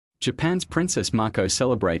Japan's Princess Mako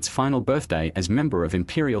celebrates final birthday as member of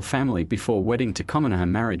imperial family before wedding to commonerHer.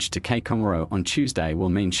 Marriage to Kei Komuro on Tuesday will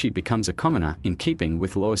mean she becomes a commoner, in keeping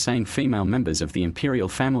with law saying female members of the imperial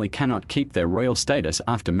family cannot keep their royal status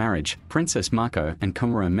after marriage. Princess Mako and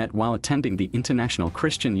Komuro met while attending the International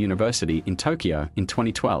Christian University in Tokyo in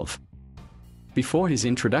 2012. Before his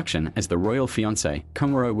introduction as the royal fiance,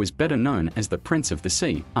 Komuro was better known as the Prince of the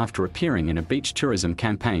Sea, after appearing in a beach tourism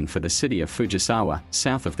campaign for the city of Fujisawa,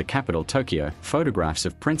 south of the capital Tokyo. Photographs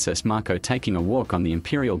of Princess Mako taking a walk on the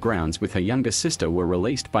imperial grounds with her younger sister were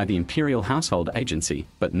released by the Imperial Household Agency,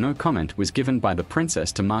 but no comment was given by the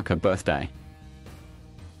princess to mark her birthday.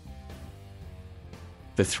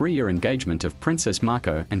 The 3-year engagement of Princess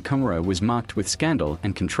Mako and Komuro was marked with scandal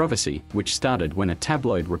and controversy, which started when a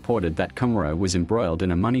tabloid reported that Komuro was embroiled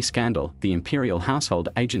in a money scandal. The Imperial Household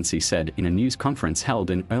Agency said in a news conference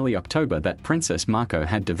held in early October that Princess Mako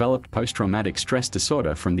had developed post-traumatic stress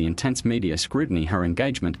disorder from the intense media scrutiny her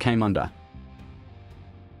engagement came under.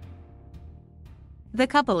 The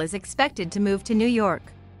couple is expected to move to New York,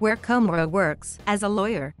 where Komuro works as a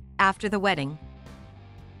lawyer, after the wedding.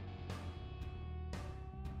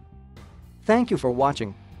 Thank you for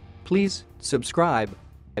watching. Please subscribe.